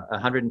 countries, from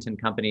 110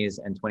 companies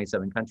and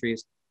 27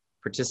 countries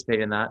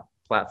participate in that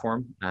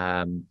platform.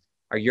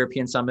 Our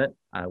European Summit,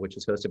 which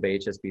was hosted by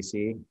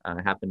HSBC,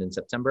 happened in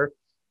September.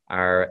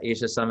 Our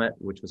Asia Summit,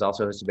 which was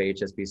also hosted by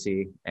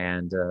HSBC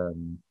and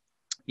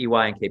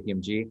EY and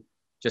KPMG,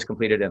 just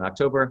completed in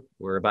October.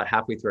 We're about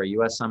halfway through our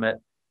US Summit,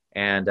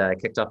 and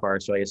kicked off our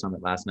Australia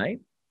Summit last night.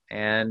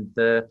 And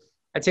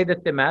I'd say the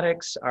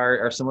thematics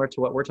are similar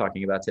to what we're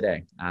talking about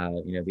today.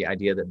 The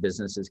idea that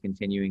business is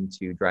continuing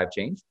to drive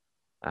change,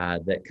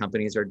 that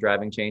companies are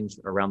driving change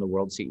around the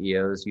world,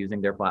 CEOs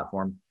using their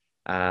platform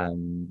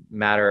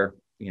matter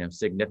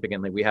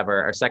significantly. We have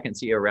our second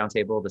CEO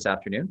roundtable this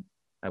afternoon.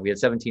 We had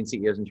 17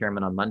 CEOs and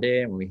chairmen on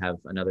Monday, and we have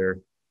another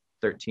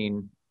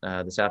 13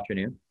 this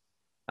afternoon.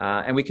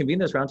 And we convene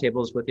those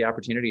roundtables with the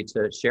opportunity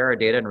to share our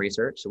data and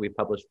research. So we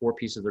published 4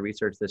 pieces of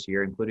research this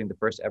year, including the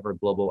first ever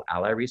global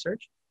ally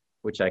research,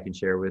 which I can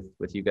share with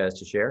you guys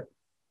to share.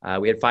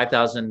 We had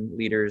 5,000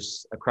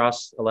 leaders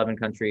across 11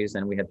 countries,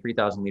 and we had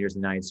 3,000 leaders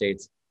in the United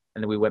States.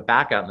 And then we went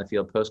back out in the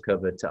field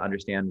post-COVID to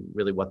understand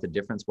really what the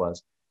difference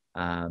was.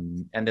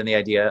 And then the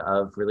idea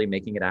of really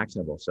making it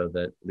actionable so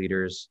that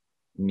leaders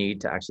need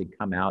to actually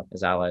come out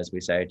as allies,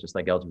 we say, just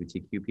like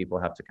LGBTQ people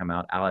have to come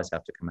out, allies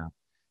have to come out.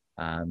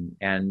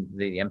 And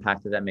the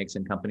impact that makes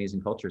in companies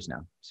and cultures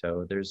now.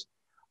 So there's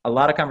a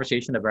lot of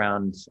conversation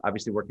around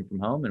obviously working from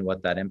home and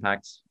what that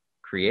impact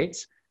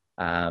creates.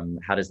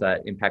 How does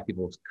that impact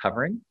people's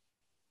covering,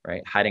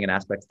 right? Hiding an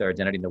aspect of their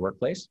identity in the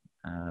workplace.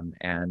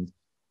 And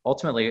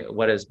ultimately,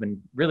 what has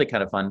been really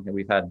kind of fun, and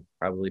we've had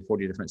probably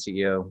 40 different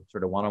CEO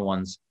sort of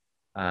one-on-ones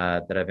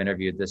that I've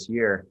interviewed this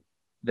year.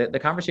 The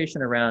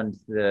conversation around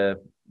the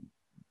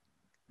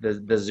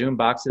Zoom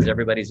boxes,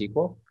 everybody's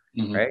equal,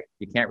 right?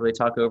 You can't really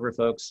talk over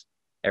folks.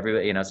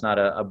 Everybody, it's not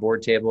a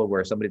board table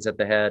where somebody's at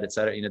the head, et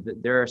cetera.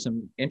 There are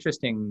some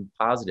interesting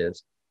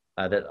positives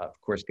that of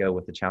course go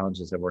with the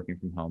challenges of working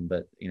from home.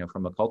 But,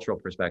 from a cultural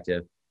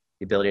perspective,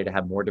 the ability to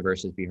have more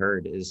diversity be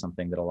heard is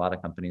something that a lot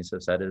of companies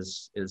have said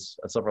is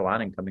a silver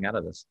lining coming out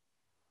of this.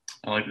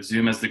 I like the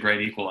Zoom as the great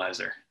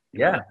equalizer.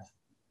 Yeah,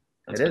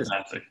 that's it is.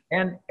 fantastic.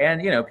 And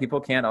people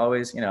can't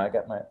always, I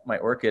got my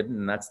orchid,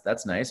 and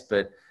that's nice,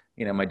 but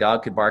my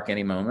dog could bark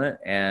any moment,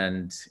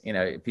 and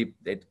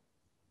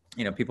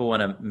people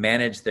want to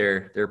manage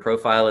their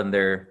profile and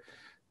their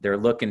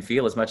look and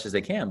feel as much as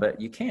they can,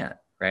 but you can't,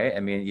 right? I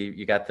mean,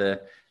 you got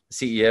the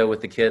CEO with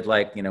the kid,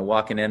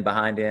 walking in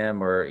behind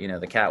him, or,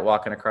 the cat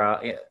walking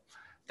across.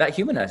 That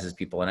humanizes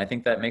people. And I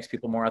think that makes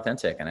people more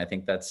authentic. And I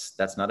think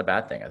that's not a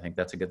bad thing. I think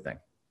that's a good thing.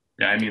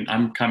 Yeah. I mean,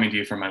 I'm coming to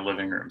you from my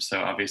living room. So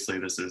obviously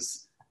this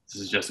is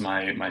this is just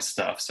my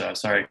stuff. So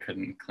sorry I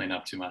couldn't clean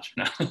up too much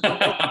now.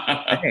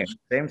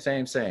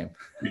 Same.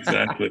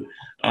 Exactly.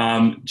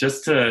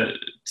 Just to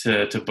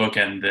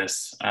bookend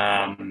this,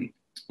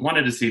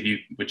 wanted to see if you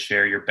would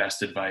share your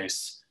best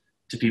advice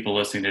to people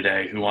listening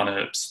today who want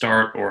to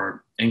start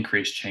or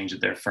increase change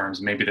at their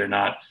firms. Maybe they're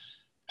not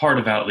part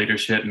of Out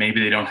Leadership.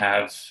 Maybe they don't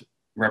have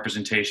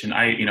representation.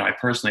 I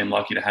personally am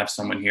lucky to have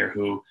someone here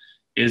who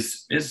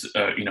is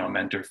a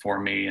mentor for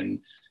me,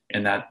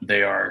 and that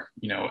they are,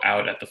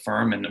 out at the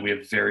firm, and we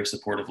have very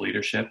supportive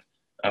leadership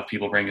of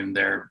people bringing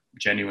their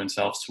genuine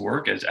selves to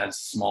work. As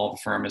small of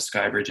a firm as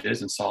Skybridge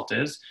is and SALT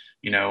is,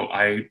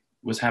 I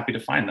was happy to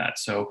find that.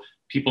 So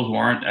people who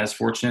aren't as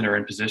fortunate or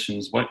in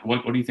positions, what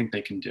do you think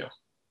they can do?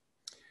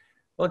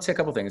 Well, I'd say a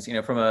couple things.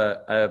 From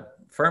a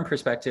firm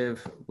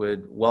perspective,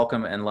 would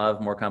welcome and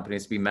love more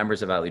companies to be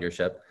members of Out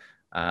Leadership.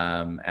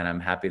 And I'm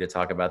happy to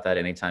talk about that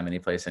anytime, any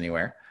place,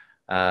 anywhere.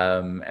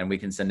 And we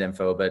can send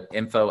info, but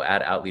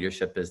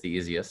info@outleadership is the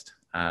easiest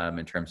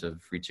in terms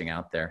of reaching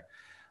out there.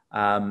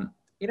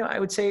 I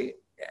would say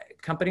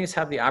companies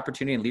have the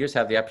opportunity and leaders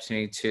have the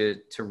opportunity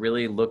to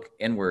really look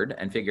inward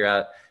and figure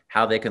out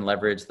how they can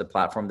leverage the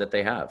platform that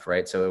they have,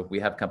 right? So we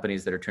have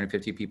companies that are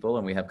 250 people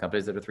and we have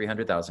companies that are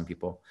 300,000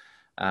 people.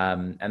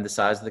 And the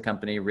size of the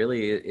company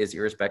really is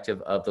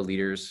irrespective of the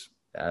leaders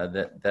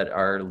that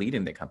are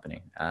leading the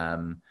company.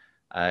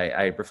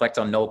 I reflect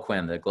on Noel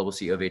Quinn, the global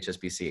CEO of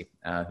HSBC,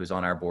 who's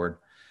on our board,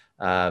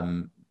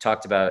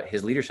 talked about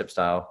his leadership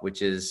style,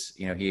 which is,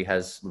 he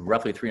has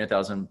roughly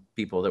 300,000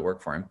 people that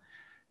work for him.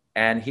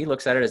 And he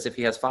looks at it as if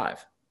he has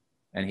 5.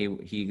 And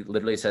he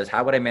literally says,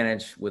 how would I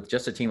manage with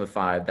just a team of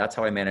 5? That's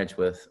how I manage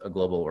with a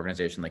global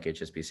organization like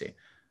HSBC.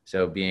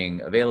 So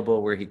being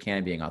available where he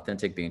can, being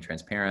authentic, being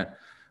transparent,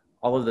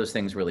 all of those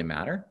things really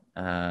matter.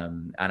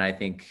 And I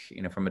think,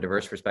 from a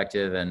diverse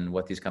perspective and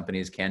what these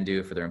companies can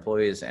do for their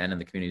employees and in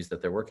the communities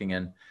that they're working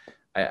in,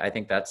 I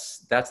think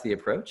that's the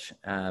approach.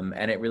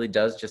 And it really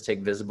does just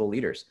take visible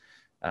leaders,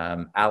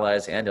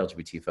 allies and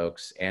LGBT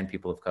folks and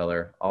people of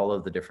color. All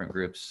of the different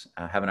groups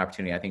have an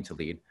opportunity, I think, to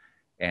lead.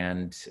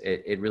 And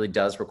it really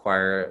does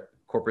require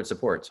corporate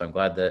support. So I'm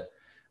glad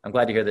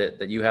to hear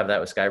that you have that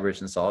with Skybridge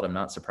and SALT. I'm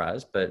not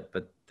surprised, but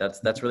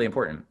that's really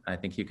important. I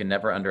think you can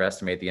never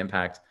underestimate the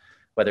impact,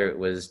 whether it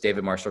was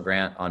David Marshall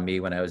Grant on me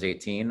when I was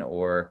 18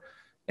 or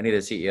any of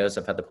the CEOs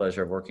I've had the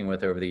pleasure of working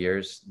with over the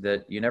years,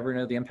 that you never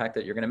know the impact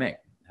that you're going to make.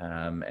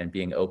 And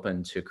being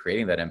open to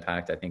creating that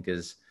impact, I think,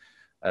 is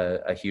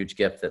a huge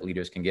gift that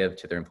leaders can give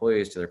to their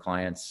employees, to their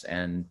clients,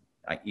 and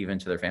even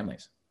to their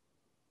families.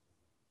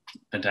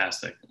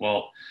 Fantastic.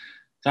 Well,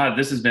 Todd,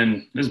 this has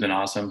been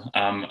awesome.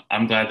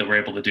 I'm glad that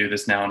we're able to do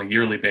this now on a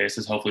yearly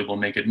basis. Hopefully we'll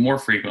make it more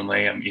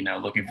frequently. I'm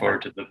looking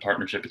forward to the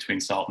partnership between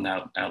SALT and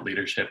Out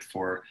Leadership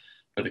for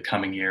the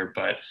coming year,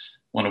 but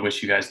want to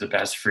wish you guys the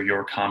best for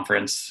your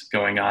conference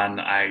going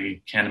on.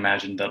 I can't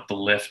imagine the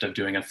lift of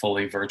doing a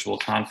fully virtual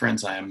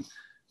conference. I am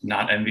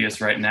not envious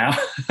right now.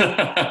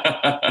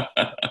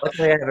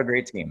 Luckily, I have a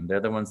great team. They're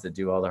the ones that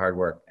do all the hard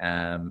work.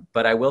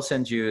 But I will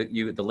send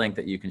you the link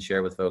that you can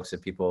share with folks.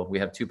 If people, we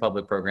have 2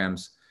 public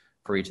programs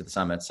for each of the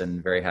summits,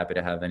 and very happy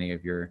to have any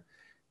of your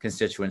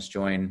constituents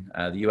join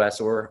the US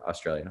or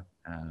Australia.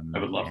 I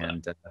would love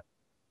that.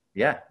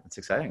 Yeah, it's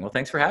exciting. Well,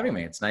 thanks for having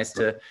me. It's nice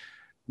to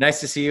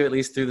see you, at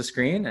least through the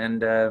screen.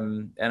 And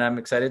I'm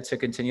excited to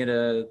continue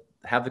to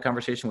have the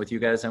conversation with you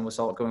guys and with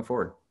SALT going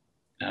forward.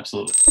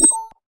 Absolutely.